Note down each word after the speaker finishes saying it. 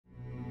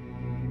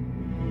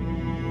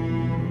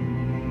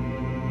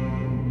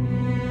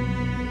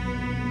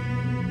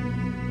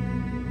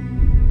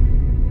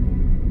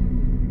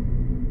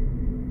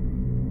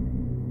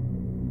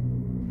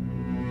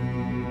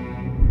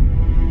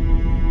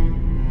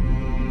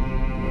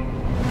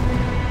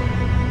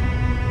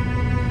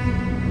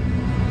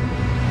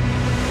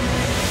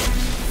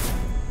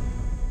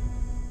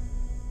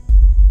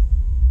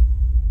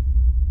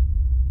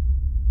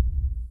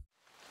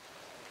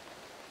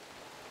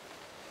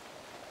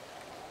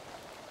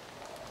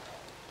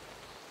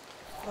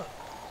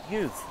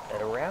youth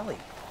at a rally.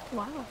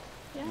 Wow.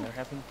 Yeah. And they're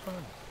having fun.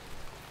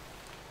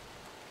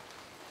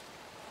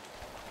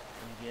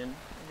 And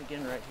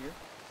again right here.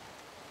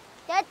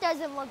 That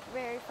doesn't look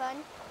very fun.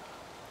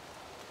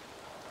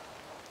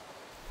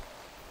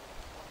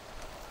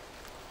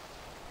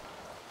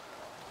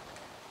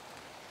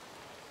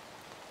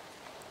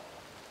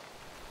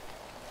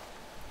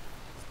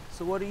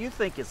 So what do you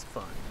think is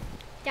fun?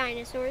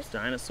 Dinosaurs.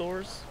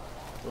 Dinosaurs?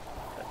 Look,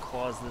 got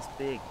claws this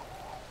big.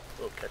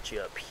 They'll cut you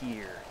up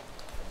here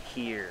and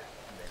here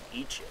and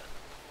then eat you.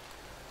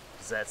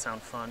 Does that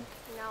sound fun?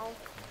 No.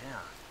 Yeah.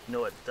 You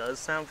know what does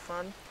sound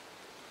fun?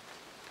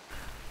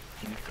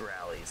 Youth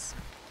rallies.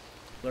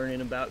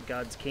 Learning about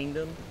God's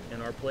kingdom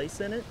and our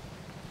place in it.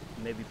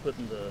 Maybe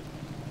putting the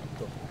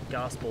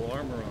gospel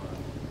armor on.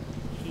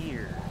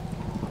 Here.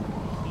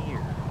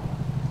 Here.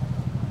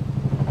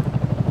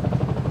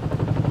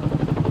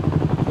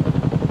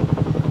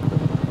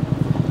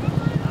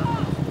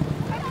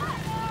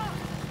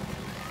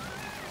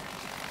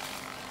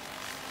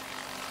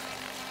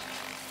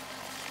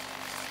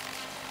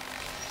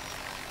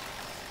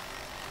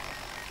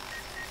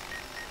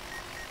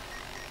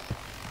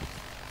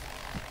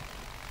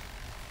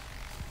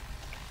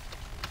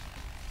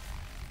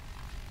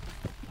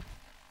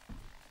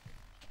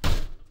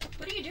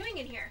 What are you doing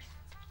in here?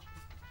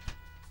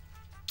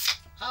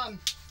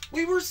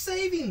 We were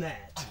saving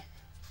that.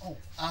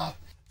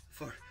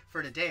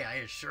 For today, I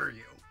assure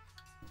you.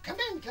 Come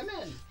in.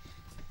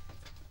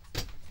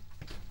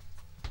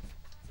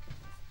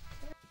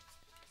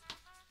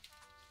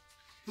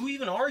 Who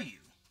even are you?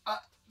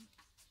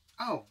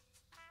 Oh,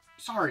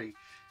 sorry.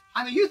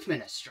 I'm a youth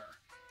minister.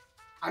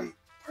 I'm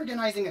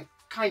organizing a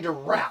kind of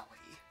rally.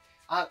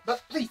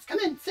 But please, come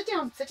in, sit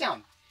down.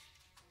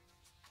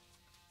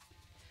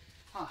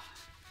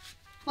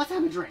 Let's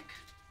have a drink.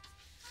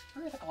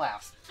 Where are the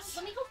glasses?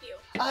 Let me help you.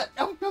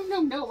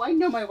 No. I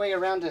know my way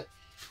around a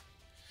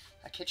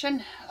kitchen.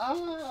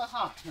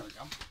 Here we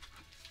go.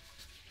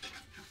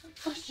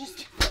 Let's just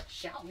do it,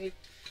 shall we?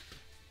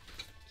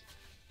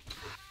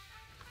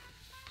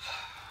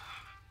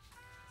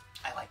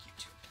 I like you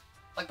two.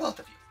 Like both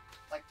of you.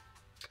 Like,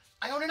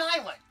 I own an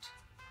island.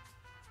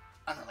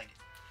 Unrelated.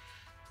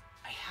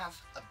 I have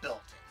a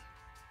building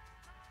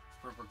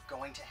where we're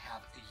going to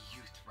have a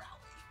youth rally.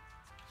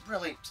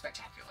 Really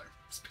spectacular.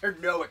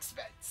 Spared no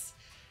expense.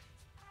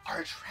 Our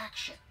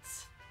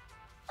attractions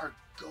are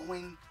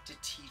going to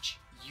teach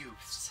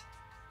youths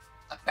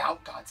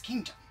about God's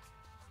kingdom.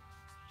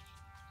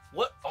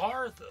 What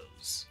are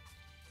those?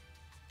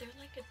 They're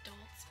like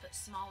adults, but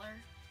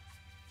smaller.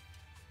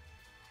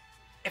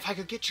 If I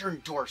could get your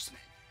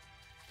endorsement,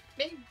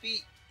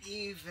 maybe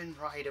even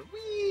write a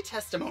wee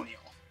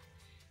testimonial,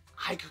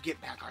 I could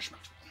get back our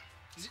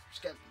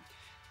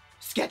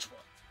schedule.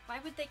 Why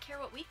would they care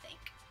what we think?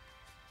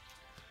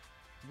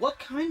 What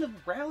kind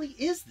of rally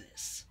is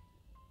this?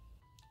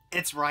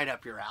 It's right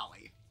up your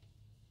alley.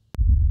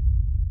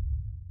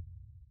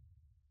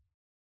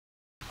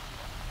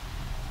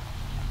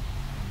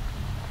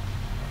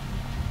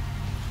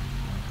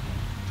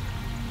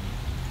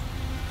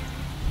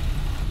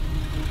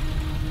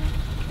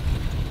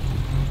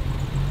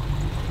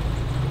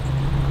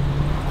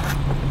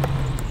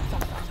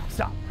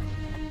 Stop.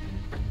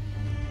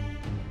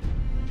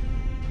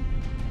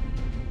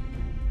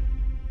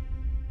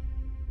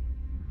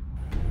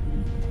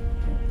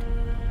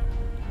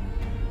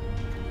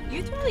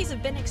 Youth rallies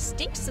have been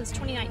extinct since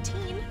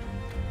 2019.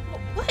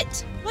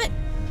 What? What?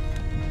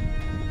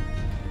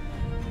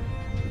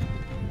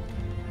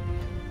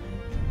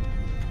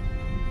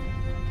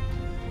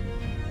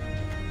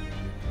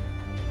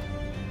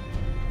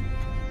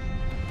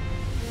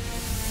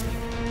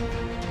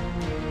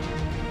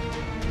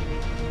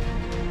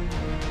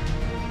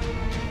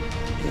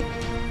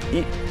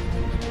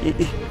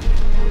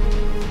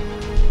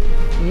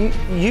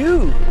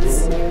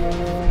 Youths.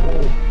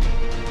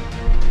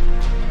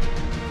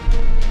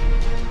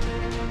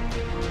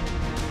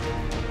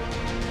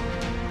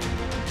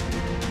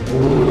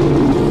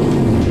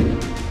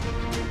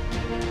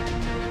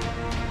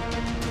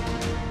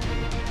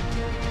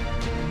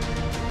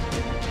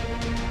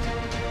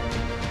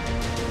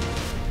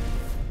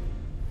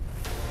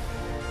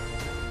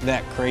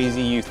 That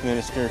crazy youth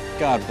minister,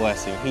 God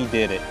bless him, he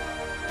did it.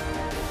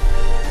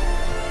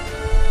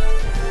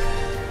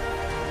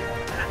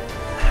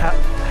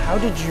 How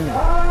did you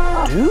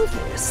do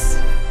this?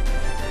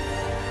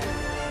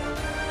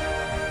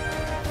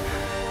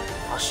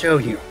 I'll show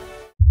you.